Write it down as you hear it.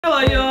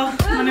Hello y'all,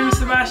 my name is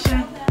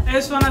Sebastian. I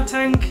just want to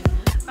thank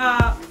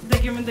the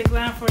Giving the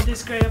Glam for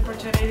this great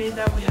opportunity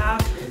that we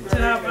have to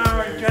have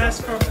our dress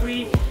for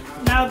free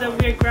now that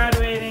we're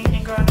graduating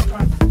and going to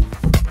prom.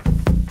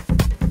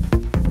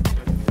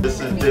 This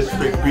is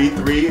District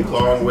B3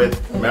 along with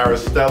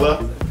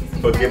Maristella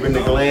for Giving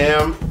the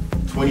Glam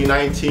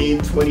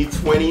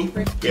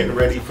 2019-2020. Getting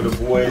ready for the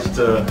boys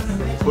to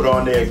put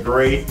on their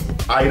great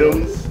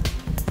items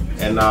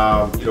and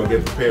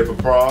get prepared for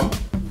prom.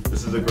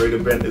 This is a great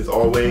event as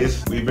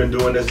always. We've been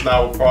doing this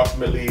now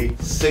approximately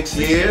 6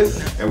 years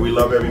and we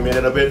love every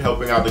minute of it,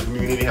 helping out the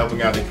community,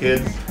 helping out the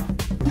kids.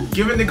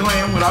 Giving the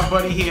Glam with our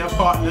buddy here,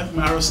 partner,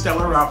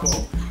 Maristella,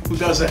 who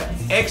does an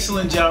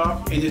excellent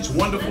job, and it's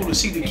wonderful to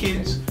see the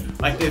kids,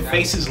 like their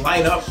faces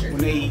light up when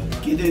they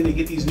get in and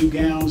get these new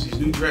gowns, these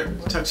new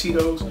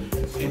tuxedos,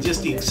 and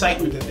just the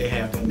excitement that they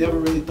have. They never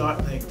really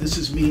thought, like, this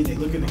is me, and they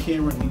look in the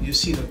camera and you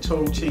just see the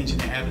total change in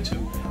their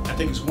attitude. I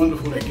think it's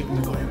wonderful that Giving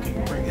the Glam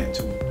can bring that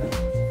to them.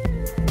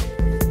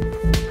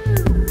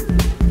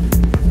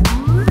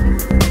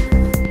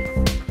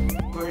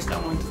 First, I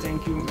want to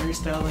thank you,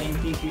 Maristella and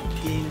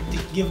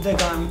Give the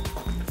Glam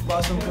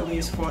Boston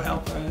Police for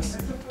helping us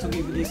to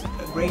give this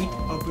a great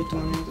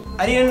opportunity.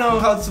 I didn't know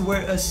how to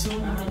wear a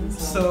suit,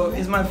 so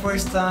it's my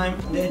first time.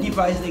 The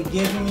device they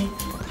gave me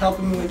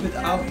helping me with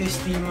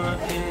autoestima,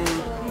 and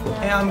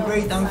I'm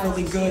great, I'm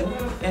really good,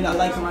 and I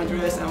like my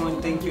dress. I want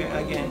to thank you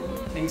again.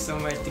 Thanks so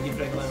much to Give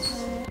the Glam.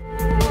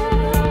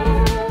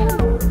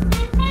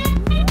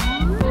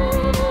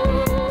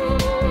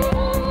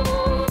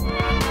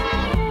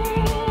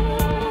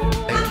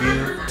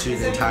 To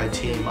the entire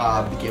team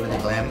Giving the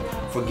Glam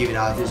for giving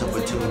us this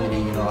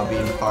opportunity,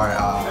 being part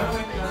of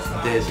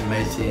this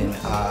amazing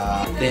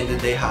thing that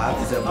they have,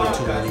 this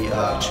opportunity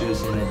of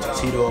choosing a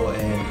tuxedo,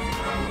 and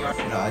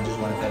I just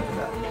want to thank for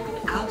that.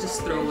 I'll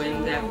just throw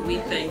in that we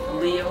thank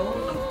Leo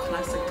of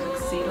Classic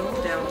Tuxedo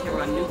down here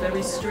on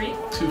Newbury Street.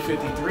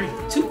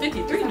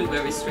 253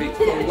 Newbury Street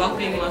for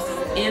welcoming us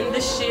in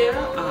this year.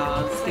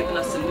 It's giving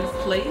us a new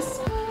place,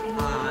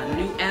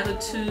 new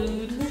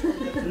attitude,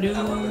 new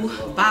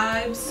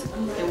vibes,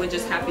 and we're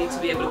just happy to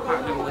be able to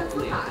partner with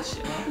Leo this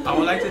year. I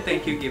would like to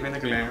thank you, Giving the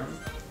Glam,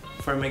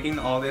 for making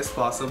all this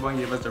possible and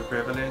give us the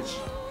privilege,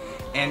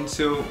 and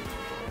to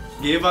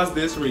give us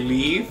this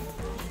relief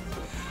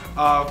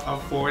of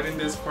affording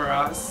this for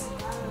us,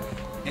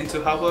 and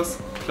to help us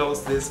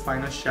close this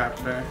final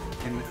chapter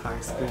in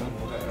high school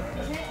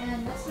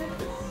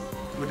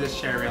with this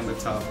cherry on the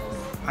top.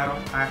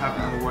 I have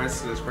no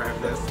words to describe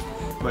this,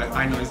 but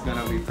I know it's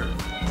gonna be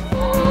perfect.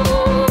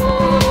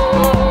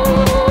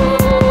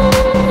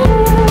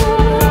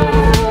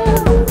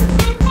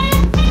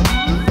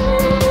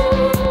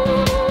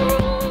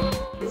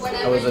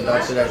 I was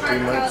adopted at 3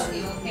 months,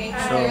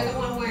 so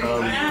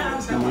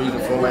the reason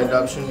for my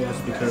adoption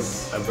was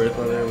because my birth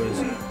mother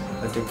was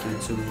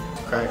addicted to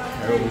crack,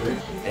 heroin,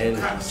 and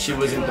she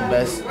wasn't the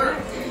best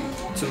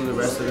to the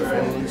rest of the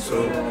family,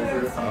 so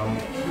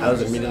I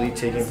was immediately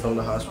taken from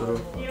the hospital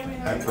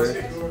at birth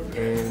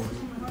and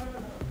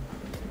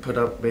put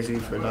up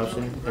basically for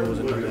adoption, and was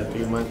adopted at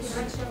 3 months.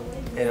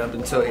 And up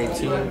until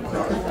 18,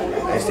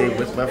 I stayed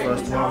with my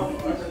foster mom,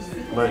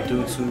 but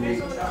due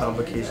to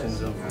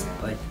complications of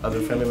like other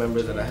family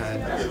members that I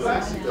had,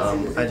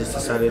 I just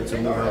decided to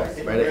move out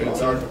right at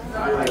 18.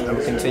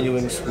 I'm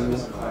continuing school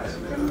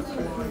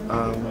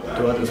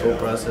throughout this whole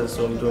process,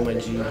 so I'm doing my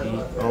GED,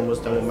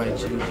 almost done with my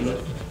GED,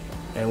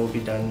 and we'll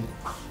be done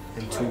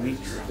in 2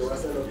 weeks.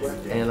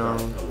 And I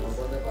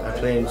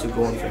plan to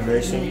go on for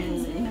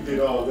nursing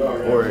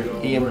or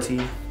EMT.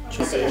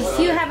 If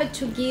you have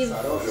to give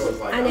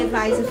an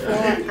advice for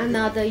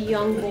another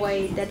young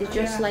boy that is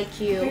just like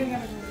you,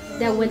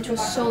 that went through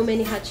so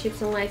many hardships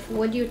in life,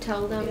 what do you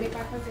tell them?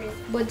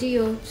 What do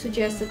you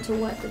suggest to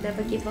what? To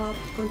never give up,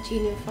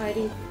 continue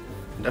fighting?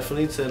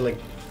 Definitely to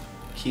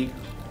keep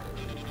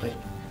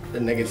the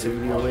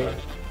negativity away.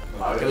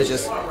 It was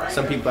just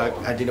some people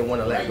I didn't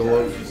want to let go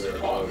of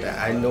that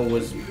I know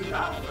was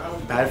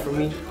bad for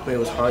me, but it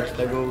was hard to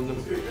let go of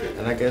them.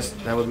 And I guess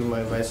that would be my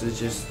advice, is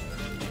just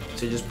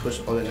to push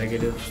all the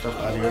negative stuff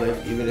out of your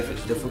life, even if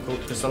it's difficult,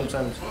 because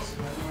sometimes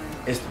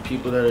it's the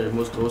people that are the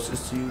most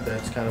closest to you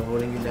that's kind of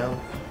holding you down,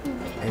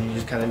 and you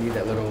just kind of need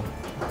that little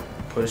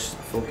push,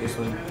 focus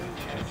on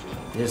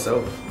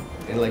yourself,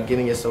 and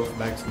getting yourself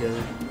back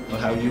together, or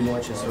how you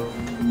want yourself.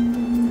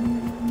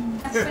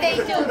 Stay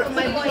tuned for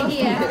my boy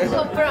here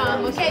for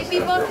prom, okay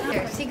people?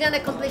 He's gonna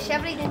accomplish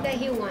everything that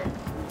he wants,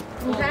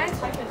 okay?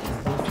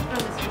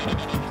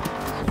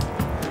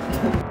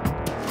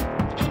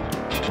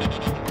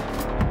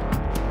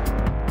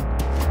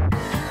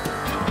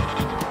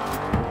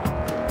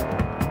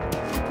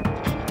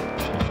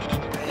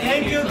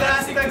 Thank you,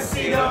 Classic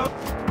Tuxedo.